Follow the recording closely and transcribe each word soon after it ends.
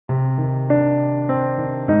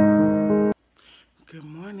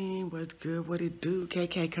good? What it do?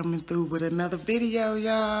 KK coming through with another video,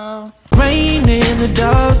 y'all. Rain in the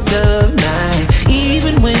dark of night,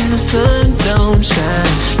 even when the sun don't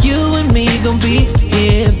shine. You and me gon' be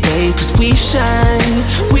here, babe, 'cause we shine,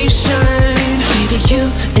 we shine. Either you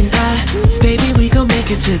and I, baby, we gon'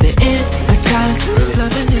 make it to the end of time. This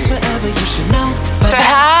loving is forever, you should know. But say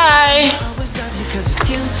hi. I always love you 'cause it's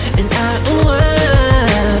you and I, ooh,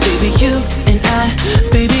 baby, you and I,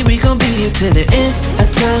 baby, we gon' be here to the end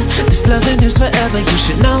of time. This loving is forever, you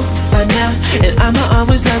should know by now. And I'ma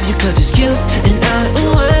always love you 'cause it's you and I,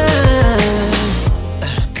 ooh,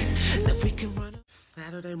 now we can run.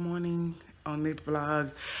 Saturday morning on this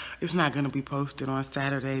vlog. It's not gonna be posted on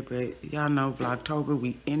Saturday, but y'all know Vlogtober,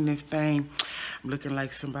 we in this thing. I'm looking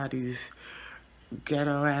like somebody's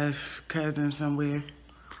ghetto ass cousin somewhere.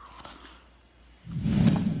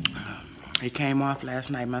 It came off last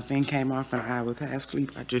night. My thing came off and I was half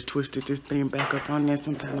asleep. I just twisted this thing back up on there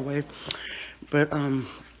some kind of way. But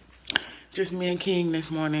just me and King this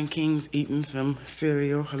morning. King's eating some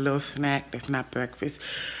cereal, a little snack that's not breakfast.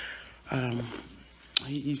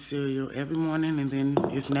 He eats cereal every morning and then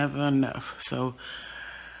it's never enough. So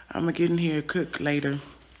I'm gonna get in here, cook later.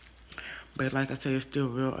 But like I said, it's still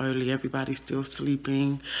real early. Everybody's still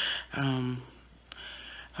sleeping.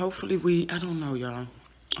 Hopefully I don't know, y'all.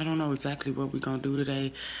 I don't know exactly what we're gonna do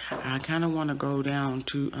today. I kind of want to go down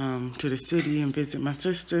to the city and visit my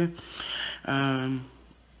sister. I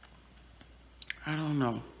don't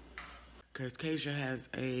know, cause Kayla has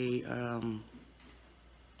a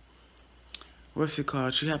what's it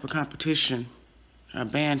called? She have a competition, a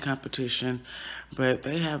band competition, but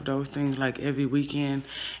they have those things like every weekend,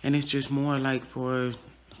 and it's just more like for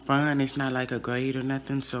fun. It's not like a grade or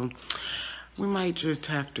nothing, so we might just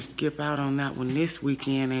have to skip out on that one this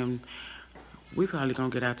weekend, and we probably gonna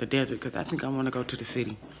get out the desert because I think I want to go to the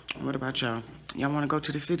city. What about y'all? Y'all want to go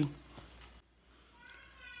to the city?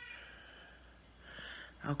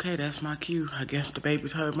 Okay, that's my cue. I guess the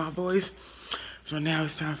babies heard my voice, so now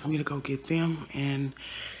it's time for me to go get them. And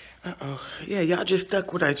yeah, y'all just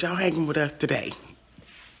stuck with us. Y'all hanging with us today.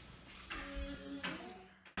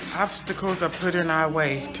 Obstacles are put in our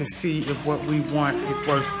way to see if what we want is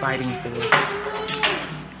worth fighting for.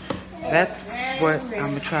 That's what I'm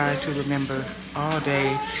gonna try to remember all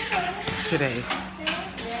day today.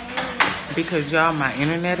 Because y'all, my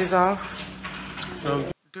internet is off.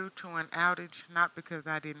 So due to an outage, not because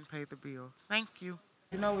I didn't pay the bill. Thank you.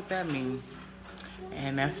 You know what that means.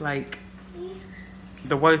 And that's like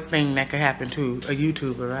the worst thing that could happen to a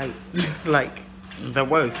YouTuber, right? Like the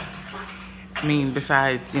worst. I mean,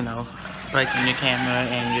 besides, you know, breaking your camera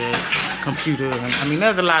and your computer. And, I mean,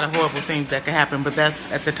 there's a lot of horrible things that could happen, but that's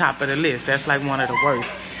at the top of the list. That's like one of the worst.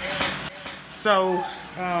 So,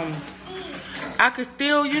 I could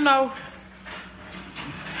still, you know,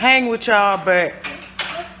 hang with y'all, but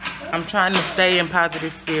I'm trying to stay in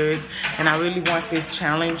positive spirits, and I really want this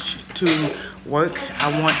challenge to work.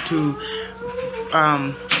 I want to,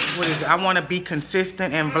 I want to be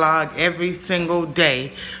consistent and vlog every single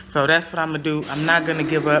day. So that's what I'm gonna do. I'm not gonna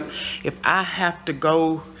give up. If I have to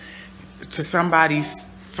go to somebody's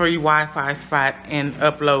free Wi-Fi spot and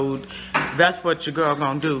upload, that's what your girl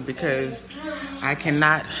gonna do, because I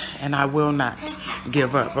cannot and I will not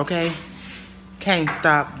give up, okay? Can't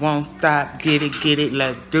stop, won't stop, get it,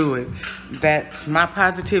 let's do it. That's my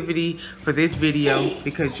positivity for this video,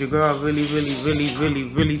 because your girl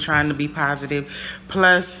really trying to be positive.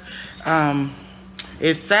 Plus,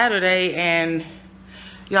 it's Saturday and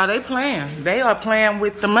y'all, they are playing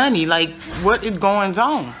with the money. Like, what is going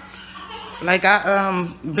on? Like,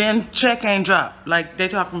 Ben check ain't dropped. Like, they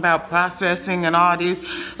talking about processing and all this.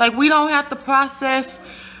 Like, we don't have to process.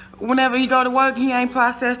 Whenever he go to work, he ain't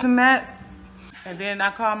processing that. And then I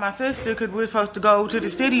called my sister because we're supposed to go to the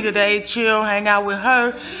city today, chill, hang out with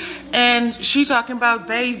her. And she talking about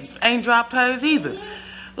they ain't dropped hers either.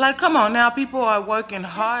 Like, come on now, people are working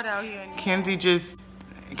hard out here. Kenzie just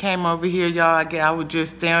came over here, y'all. I was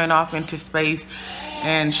just staring off into space,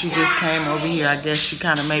 and she just came over here. I guess she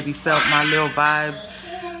kind of maybe felt my little vibe.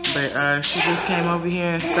 But she just came over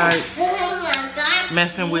here and started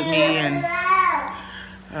messing with me, and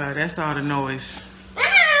that's all the noise.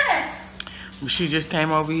 She just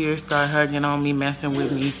came over here, started hugging on me, messing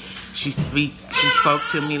with me. She spoke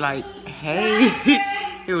to me like, hey.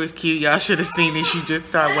 It was cute. Y'all should have seen it. She just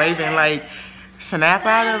started waving like, snap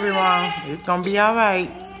out of it, Mom. It's gonna be all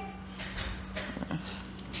right.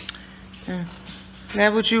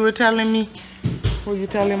 That what you were telling me? Were you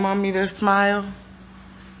telling Mommy to smile?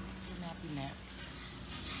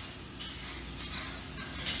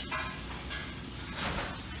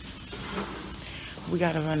 We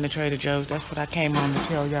gotta run to Trader Joe's. That's what I came on to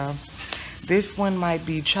tell y'all. This one might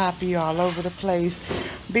be choppy all over the place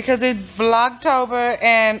because it's Vlogtober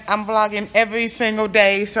and I'm vlogging every single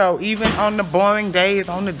day. So even on the boring days,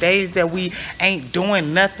 on the days that we ain't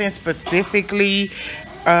doing nothing specifically,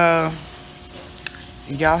 y'all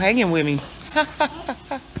hanging with me.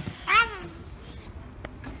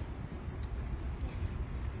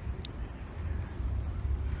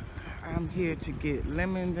 I'm here to get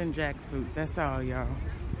lemons and jackfruit. That's all, y'all.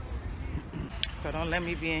 So don't let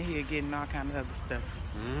me be in here getting all kind of other stuff.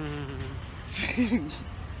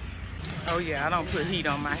 Oh yeah, I don't put heat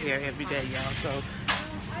on my hair every day, y'all. So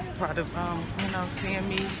part of you know, seeing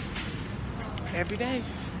me every day.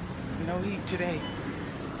 No heat today.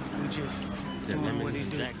 We just doing what it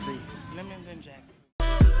do. Lemons and jackfruit.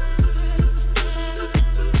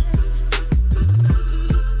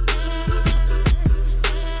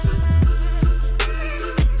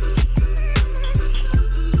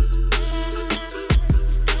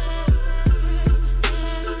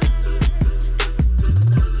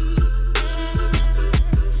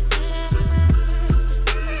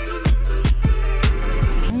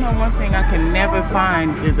 One thing I can never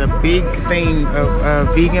find is a big thing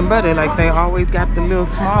of vegan butter. Like they always got the little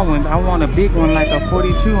small ones. I want a big one, like a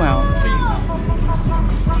 42 ounce.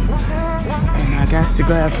 And I got to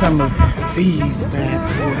grab some of these bad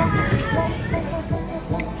boys.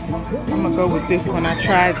 I'm gonna go with this one. I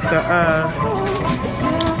tried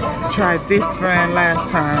this brand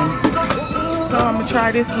last time, so I'm gonna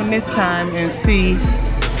try this one this time and see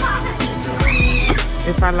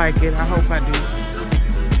if I like it. I hope I do.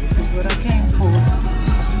 What I came for.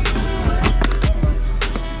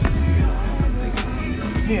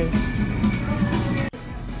 Here.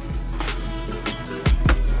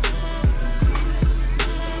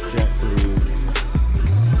 Jackfruit.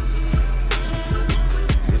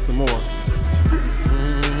 Get some more.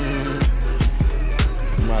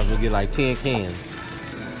 Might as well get like 10 cans.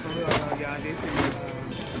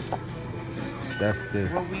 That's the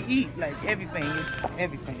what we eat, like everything,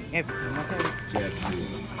 okay? jackfruit.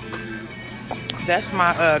 That's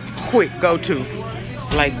my quick go-to.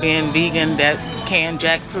 Like being vegan, that canned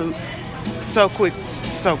jackfruit, so quick.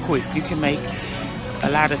 You can make a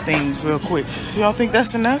lot of things real quick. Y'all think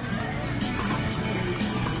that's enough?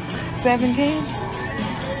 7 cans?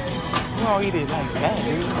 We don't eat it like that,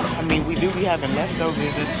 dude. I mean, we do be having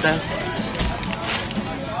leftovers and stuff.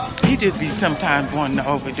 He just be sometimes wanting to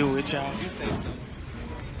overdo it, y'all.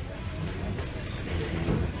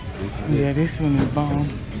 Yeah, this one is bomb.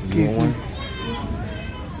 Excuse me.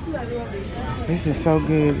 This is so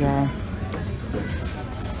good, y'all.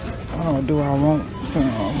 Oh, do I want some?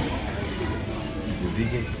 Is it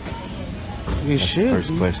vegan? It should First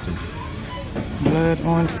be. question. Blood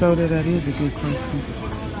orange soda, that is a good question.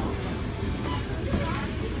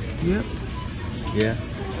 Yep. Yeah.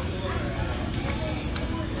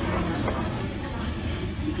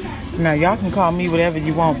 Now, y'all can call me whatever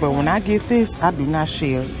you want, but when I get this, I do not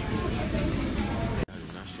share.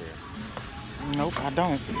 Nope, I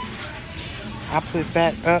don't. I put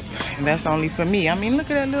that up, and that's only for me. I mean, look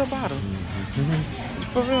at that little bottle.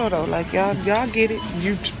 For real though, like y'all get it.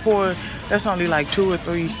 You pour, that's only like 2 or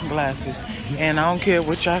 3 glasses. And I don't care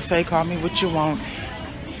what y'all say, call me what you want.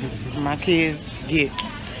 My kids get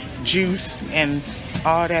juice and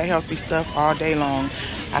all that healthy stuff all day long.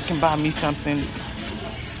 I can buy me something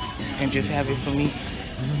and just have it for me.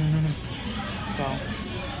 So,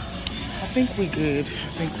 I think we good.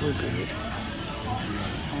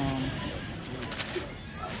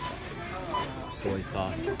 Soy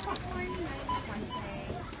sauce.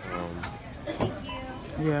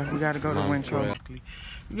 Yeah, we gotta go to Winco.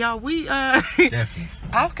 Y'all, we Definitely.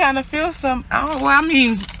 I kind of feel some. Well, I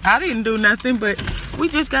mean, I didn't do nothing, but we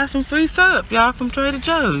just got some free syrup, y'all, from Trader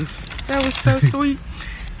Joe's. That was so sweet.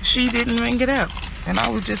 She didn't ring it up, and I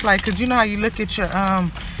was just like, cause you know how you look at your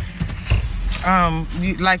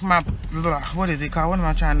like my, what is it called? What am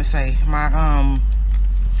I trying to say? My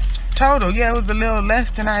total. Yeah, it was a little less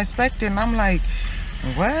than I expected, and I'm like,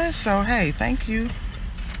 what? So hey, thank you.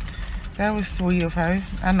 That was sweet of her.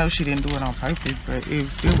 I know she didn't do it on purpose, but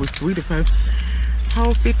it was sweet of her.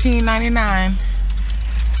 Whole $15.99.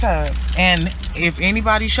 So, and if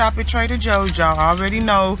anybody shop at Trader Joe's, y'all already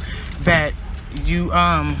know that you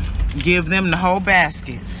give them the whole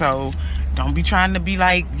basket. So don't be trying to be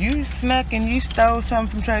like, you snuck and you stole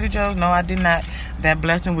something from Trader Joe's. No, I did not. That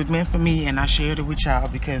blessing was meant for me, and I shared it with y'all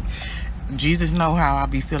because Jesus know how I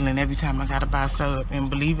be feeling every time I gotta buy syrup. And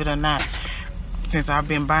believe it or not, since I've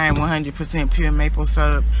been buying 100% pure maple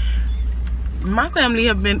syrup, my family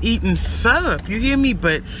have been eating syrup, you hear me?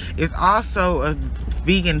 But it's also a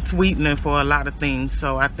vegan sweetener for a lot of things,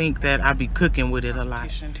 so I think that I'll be cooking with it a lot.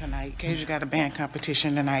 Tonight, Kayla got a band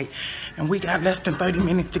competition tonight, and we got less than 30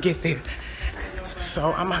 minutes to get there.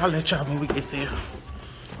 So I'm gonna let y'all when we get there.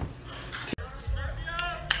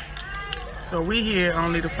 So we here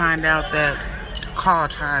only to find out that call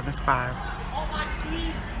time is 5.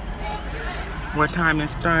 What time it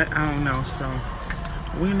start, I don't know. So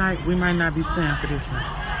we might not be staying for this one.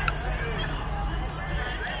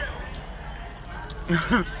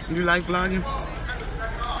 You like vlogging?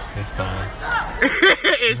 It's fine.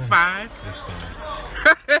 It's fine. It's fine.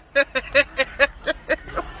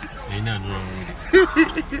 Ain't nothing wrong with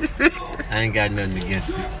it. I ain't got nothing against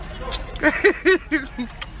it.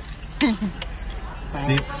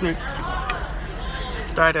 6.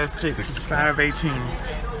 Start at 6. 5:18.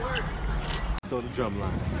 So the drum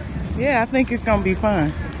line. Yeah, I think it's gonna be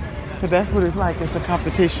fun. Cause that's what it's like. It's a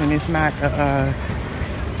competition. It's not a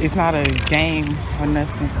game or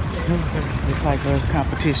nothing. It's like a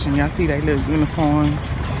competition. Y'all see they little uniforms.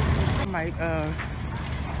 I might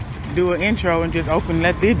do an intro and just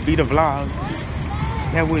let this be the vlog.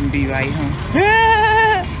 That wouldn't be right,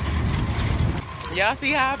 huh? Y'all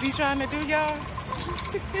see how I be trying to do, y'all?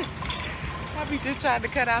 I be just trying to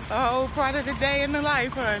cut out the whole part of the day in the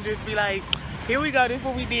life, huh? And just be like, here we go, this is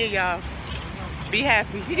what we did, y'all. Be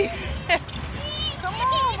happy. Come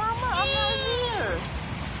on, mama, I'm right here.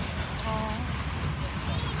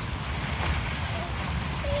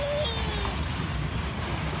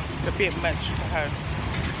 It's a bit much for her.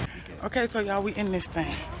 Okay, so y'all, we in this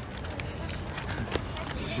thing.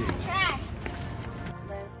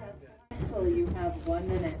 You have 1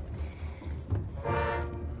 minute.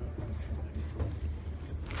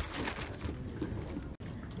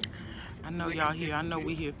 I know y'all here. I know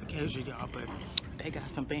we here for casual, y'all, but they got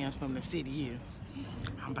some bands from the city here.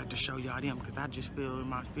 I'm about to show y'all them because I just feel in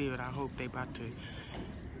my spirit. I hope they about to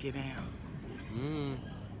get down.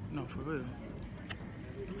 No, for real.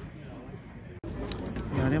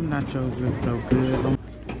 Y'all, them nachos look so good.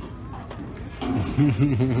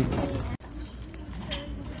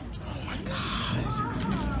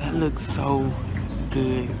 That looks so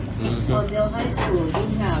good. Lawndale High School,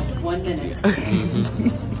 you have 1 minute.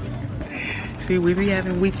 See, we be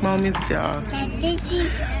having weak moments, y'all.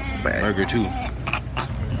 Burger too.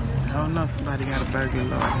 I don't know if somebody got a burger,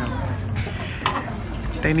 Lord help us.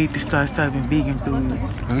 They need to start serving vegan food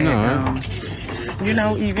at, you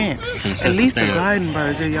know, events. At least a garden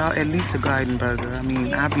burger, y'all. At least a garden burger. I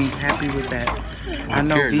mean, I'd be happy with that. I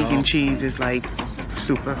know vegan cheese is like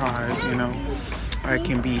super hard, you know. Or it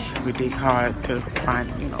can be ridiculous hard to find,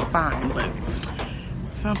 you know, but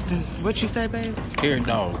something. What you say, babe? Carrot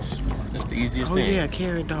dogs. That's the easiest thing. Oh yeah,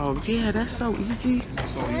 carrot dogs. Yeah, that's so easy.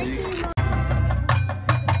 So easy.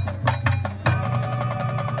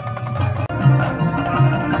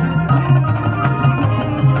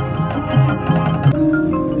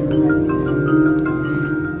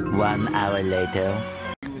 Later.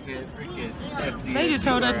 They just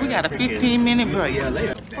told us we got a 15-minute break.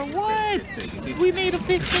 For what? We need a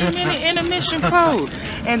 15-minute intermission code.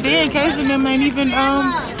 And then Kayla and them ain't even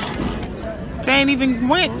they ain't even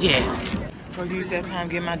went yet. Go use that time,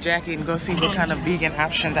 get my jacket, and go see what kind of vegan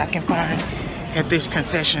options I can find at this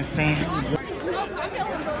concession stand.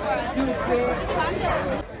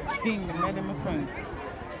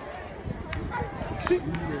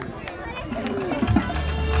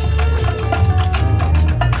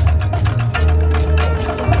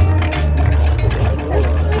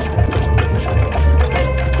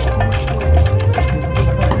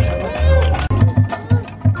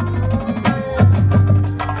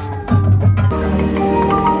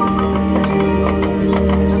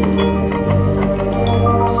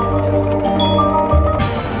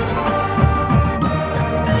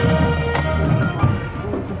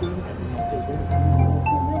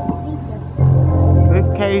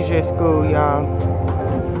 Asia school, y'all.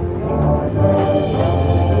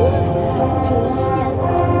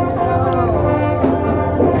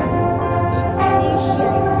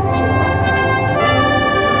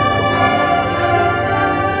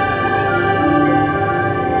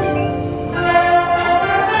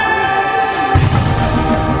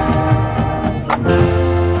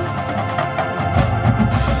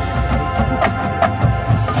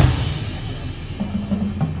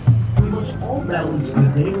 Balance the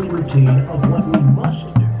daily routine of what we must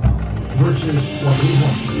do versus what we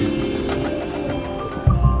want to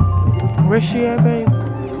do. Where's she at, babe?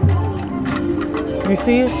 You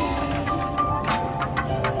see it?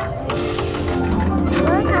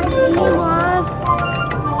 Look, I see one.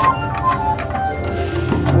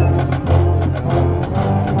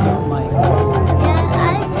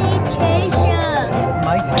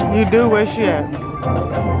 You do? Where's she at? There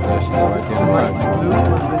she is, right there. Right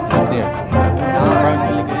there. Right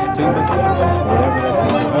there, look at the tubers. Whatever that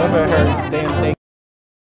thing is. Whatever her damn thing.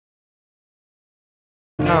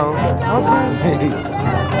 Oh, okay.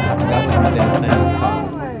 That was the damn thing is called.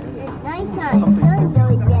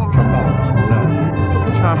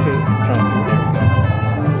 Trumpet. Trumpet, there we go.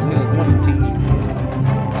 It was one of the TVs.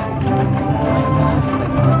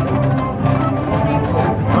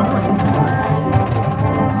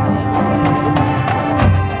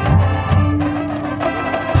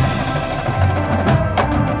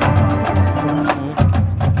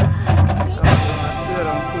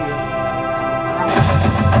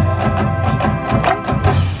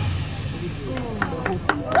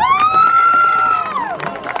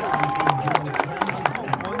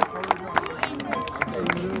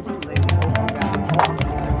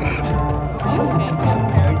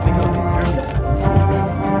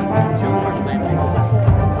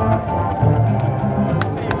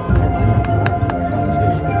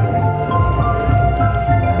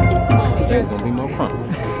 There's gonna be more fun.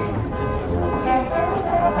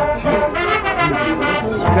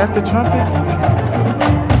 You got the trumpets?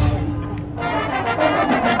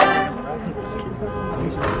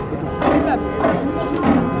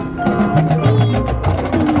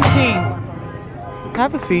 King,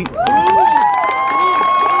 have a seat.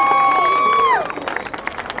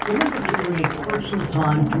 Take some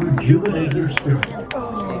time to rejuvenate your spirit.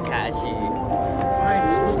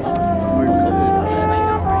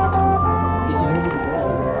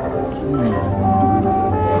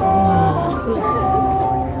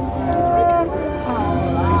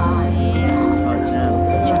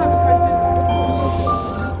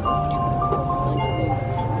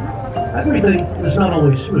 Everything is not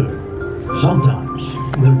always smooth. Sometimes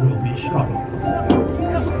there will be struggle.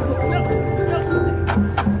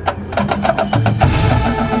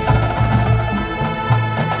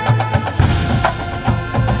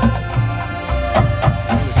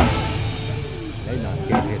 They not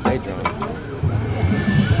scared to hit their drums.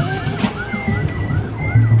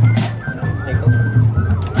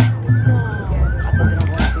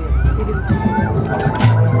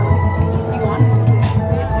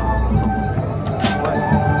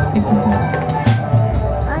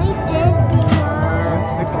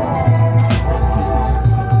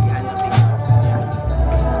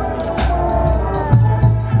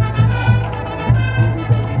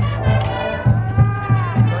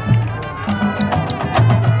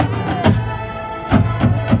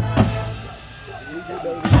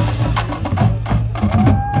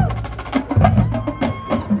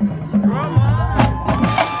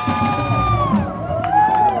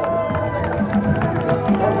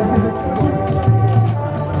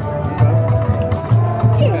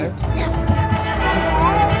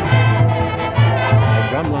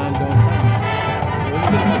 Drumline don't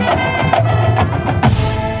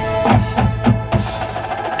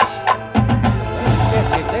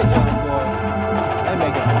hit their drum, boy. They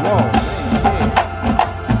make it noise.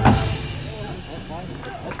 That's right.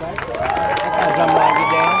 That's how drumline get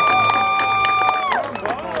down.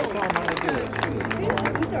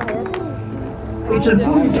 It's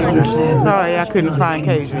important to understand. Sorry, I couldn't find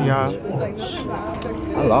Kayla, y'all.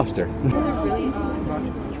 I lost her.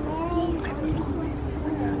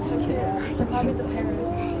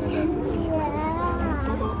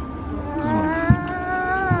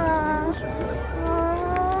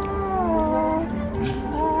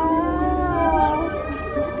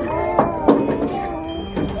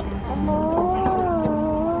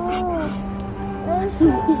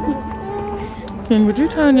 King, would you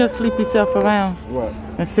turn your sleepy self around What?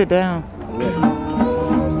 and sit down?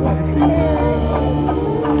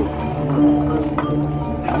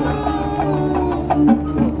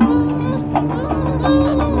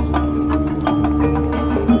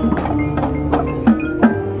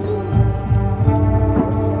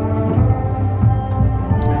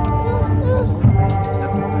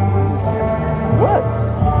 What?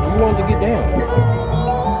 You wanted to get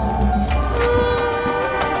down.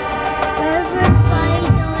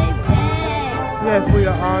 Yes, we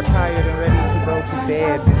are all tired and ready to go to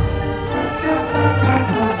bed.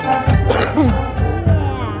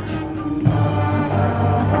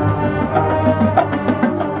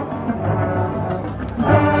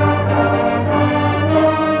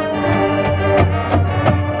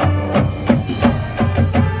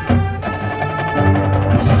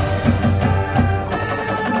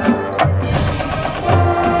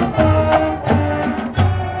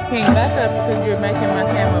 King, back up because you're making my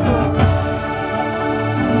camera move.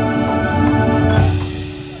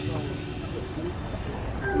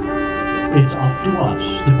 It's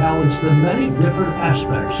balance the many different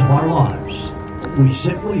aspects of our lives. We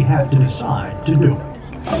simply have to decide to do it.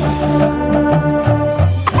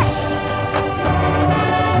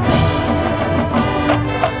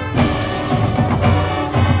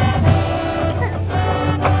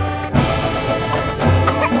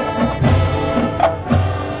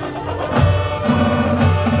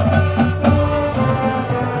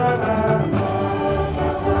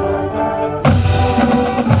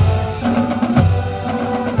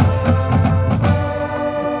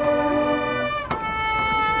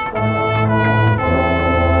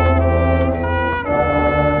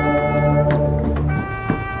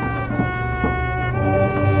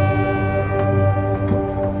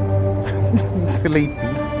 Sleepy.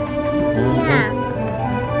 Yeah.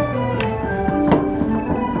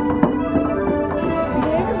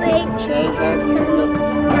 Wait, change it to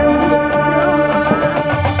sleep too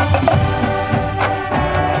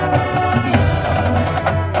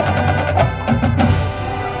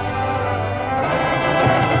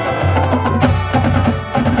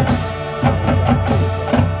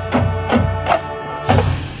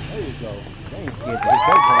There you go. They ain't scared to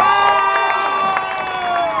hit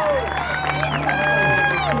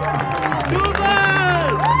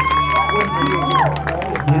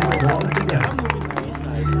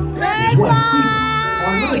that Is when people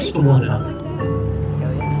are nice to one another.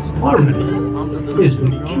 Harmony is the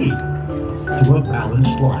key to a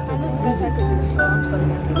balanced life.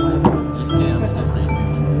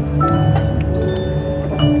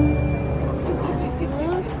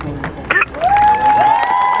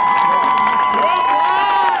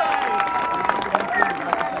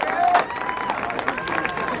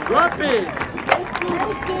 Drop it!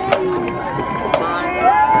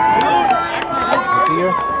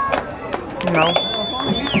 Here? No.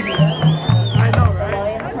 The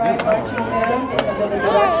Lion Pride Marching Band is under the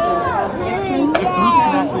direction of Nixon.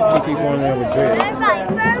 Keep on there with Dre.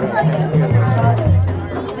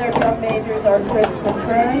 Their drum majors are Chris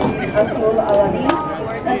Contreras, Azul Alanis,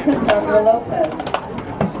 and Cassandra Lopez.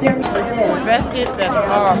 Their That's it. That's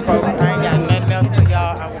all, folks. I ain't got nothing else for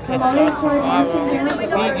y'all. I will catch y'all tomorrow. Need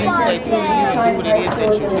you to stay true to you and do what it is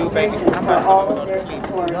that you do, baby. I'm about to go to sleep.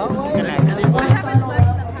 Good night.